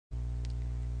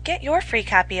Get your free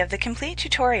copy of the complete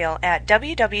tutorial at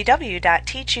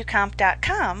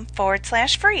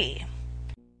www.teachucomp.com/free.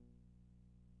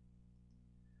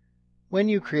 When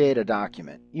you create a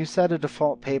document, you set a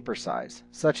default paper size,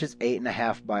 such as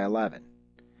 8.5 by 11.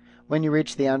 When you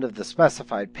reach the end of the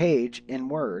specified page in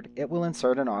Word, it will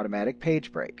insert an automatic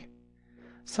page break.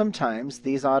 Sometimes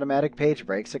these automatic page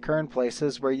breaks occur in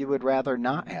places where you would rather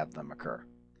not have them occur.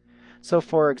 So,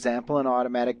 for example, an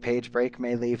automatic page break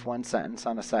may leave one sentence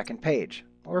on a second page,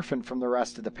 orphaned from the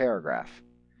rest of the paragraph.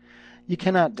 You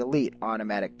cannot delete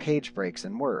automatic page breaks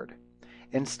in Word.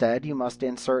 Instead, you must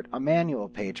insert a manual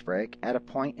page break at a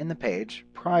point in the page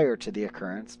prior to the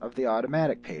occurrence of the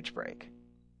automatic page break.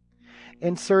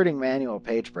 Inserting manual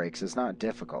page breaks is not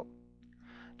difficult.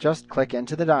 Just click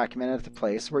into the document at the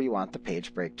place where you want the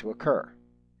page break to occur.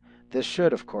 This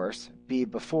should, of course, be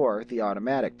before the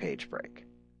automatic page break.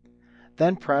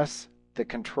 Then press the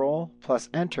Ctrl plus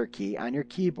Enter key on your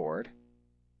keyboard,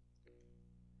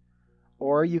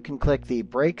 or you can click the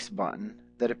Breaks button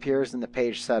that appears in the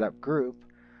Page Setup group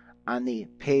on the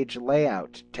Page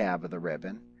Layout tab of the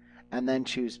ribbon, and then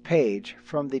choose Page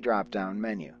from the drop-down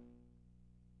menu.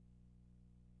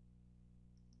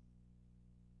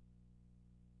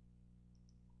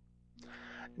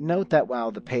 Note that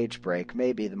while the page break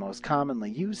may be the most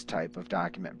commonly used type of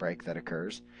document break that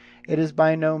occurs, it is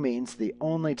by no means the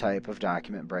only type of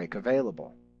document break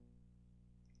available.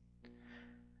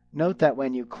 Note that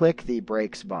when you click the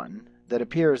Breaks button that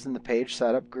appears in the Page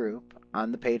Setup group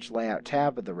on the Page Layout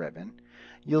tab of the ribbon,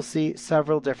 you'll see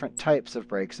several different types of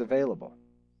breaks available.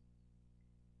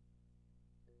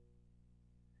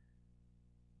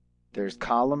 There's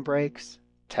column breaks,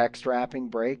 text wrapping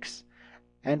breaks,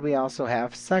 and we also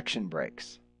have section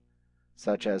breaks,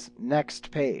 such as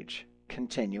next page,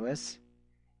 continuous,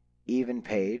 even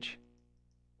page,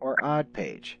 or odd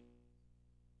page.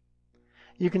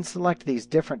 You can select these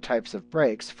different types of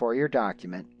breaks for your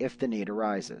document if the need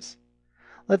arises.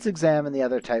 Let's examine the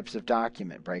other types of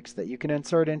document breaks that you can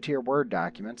insert into your Word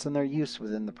documents and their use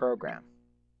within the program.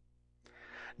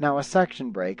 Now, a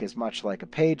section break is much like a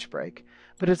page break,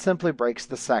 but it simply breaks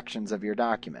the sections of your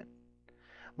document.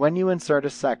 When you insert a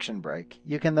section break,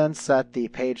 you can then set the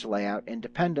page layout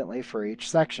independently for each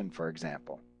section, for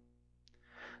example.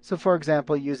 So, for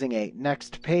example, using a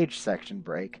next page section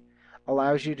break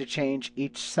allows you to change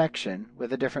each section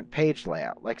with a different page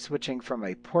layout, like switching from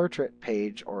a portrait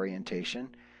page orientation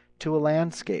to a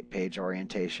landscape page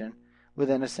orientation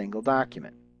within a single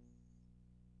document.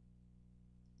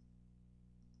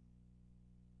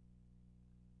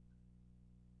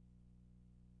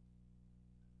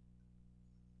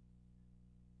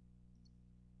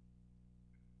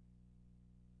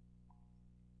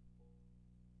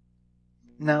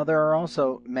 Now, there are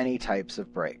also many types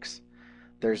of breaks.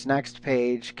 There's next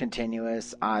page,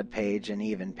 continuous, odd page, and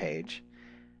even page.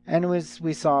 And as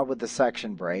we saw with the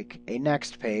section break, a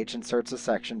next page inserts a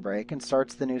section break and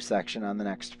starts the new section on the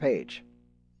next page.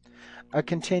 A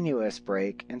continuous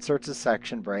break inserts a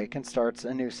section break and starts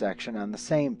a new section on the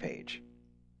same page.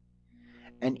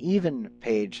 An even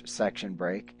page section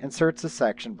break inserts a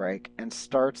section break and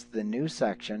starts the new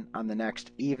section on the next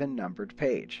even numbered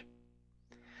page.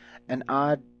 An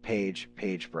odd page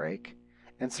break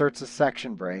inserts a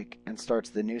section break and starts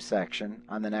the new section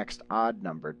on the next odd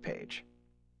numbered page.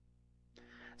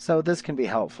 So this can be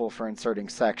helpful for inserting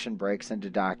section breaks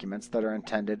into documents that are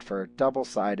intended for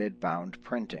double-sided bound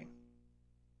printing.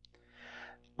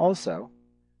 Also,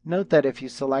 note that if you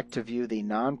select to view the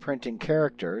non-printing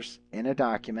characters in a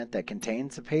document that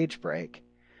contains a page break,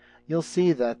 you'll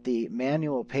see that the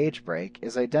manual page break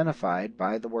is identified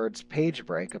by the words page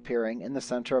break appearing in the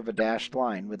center of a dashed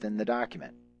line within the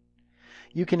document.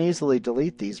 You can easily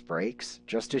delete these breaks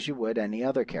just as you would any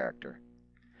other character.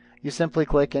 You simply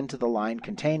click into the line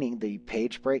containing the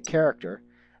page break character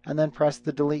and then press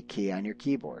the delete key on your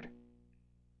keyboard.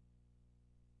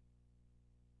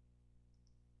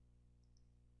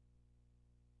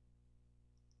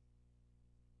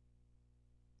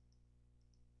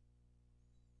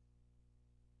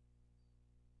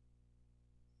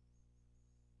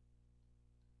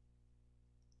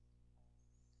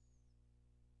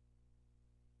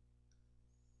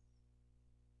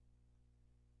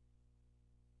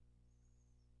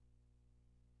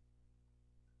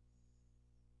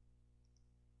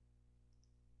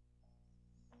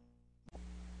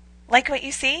 Like what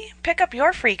you see? Pick up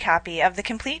your free copy of the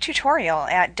complete tutorial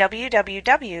at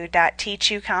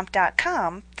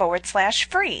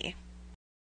www.teachucomp.com/free.